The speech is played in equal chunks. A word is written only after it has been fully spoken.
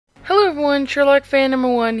everyone, SherlockFan number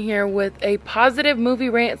 1 here with a positive movie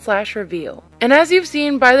rant / reveal. And as you've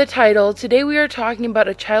seen by the title, today we are talking about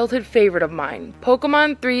a childhood favorite of mine,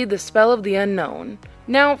 Pokémon 3: The Spell of the Unknown.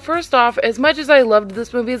 Now, first off, as much as I loved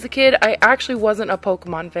this movie as a kid, I actually wasn't a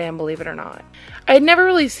Pokemon fan, believe it or not. I had never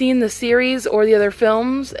really seen the series or the other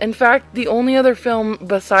films. In fact, the only other film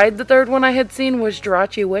beside the third one I had seen was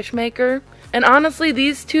Jirachi Wishmaker. And honestly,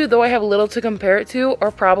 these two, though I have little to compare it to,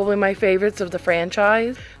 are probably my favorites of the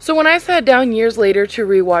franchise. So when I sat down years later to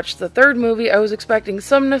rewatch the third movie, I was expecting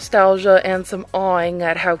some nostalgia and some awing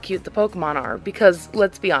at how cute the Pokemon are, because,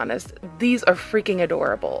 let's be honest, these are freaking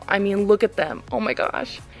adorable. I mean, look at them. Oh my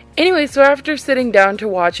gosh. Anyway, so after sitting down to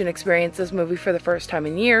watch and experience this movie for the first time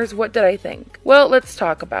in years, what did I think? Well, let's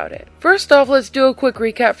talk about it. First off, let's do a quick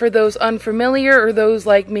recap for those unfamiliar or those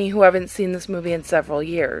like me who haven't seen this movie in several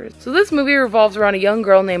years. So this movie revolves around a young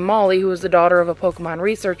girl named Molly who is the daughter of a Pokemon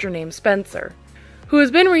researcher named Spencer, who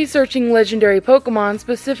has been researching legendary Pokemon,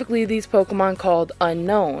 specifically these Pokemon called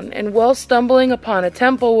Unknown, and while stumbling upon a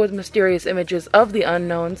temple with mysterious images of the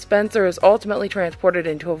Unknown, Spencer is ultimately transported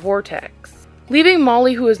into a vortex, leaving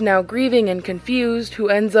Molly, who is now grieving and confused, who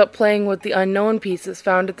ends up playing with the Unknown pieces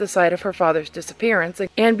found at the site of her father's disappearance,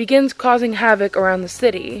 and begins causing havoc around the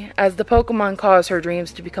city, as the Pokemon cause her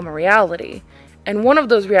dreams to become a reality, and one of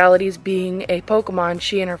those realities being a Pokemon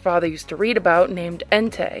she and her father used to read about named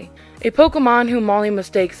Entei, a Pokemon who Molly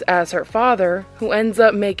mistakes as her father, who ends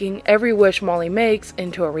up making every wish Molly makes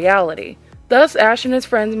into a reality. Thus, Ash and his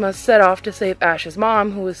friends must set off to save Ash's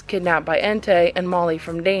mom, who was kidnapped by Entei, and Molly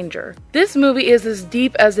from danger. This movie is as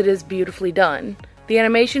deep as it is beautifully done. The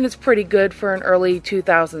animation is pretty good for an early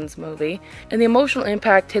 2000s movie, and the emotional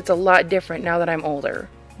impact hits a lot different now that I'm older.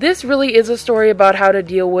 This really is a story about how to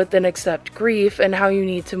deal with and accept grief, and how you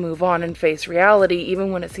need to move on and face reality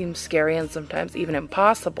even when it seems scary and sometimes even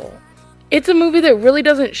impossible. It's a movie that really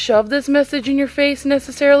doesn't shove this message in your face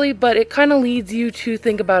necessarily, but it kind of leads you to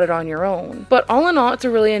think about it on your own. But all in all, it's a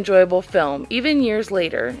really enjoyable film, even years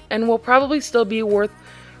later, and will probably still be worth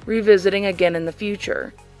revisiting again in the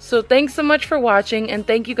future. So thanks so much for watching, and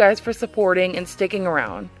thank you guys for supporting and sticking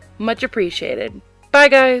around. Much appreciated. Bye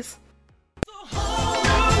guys!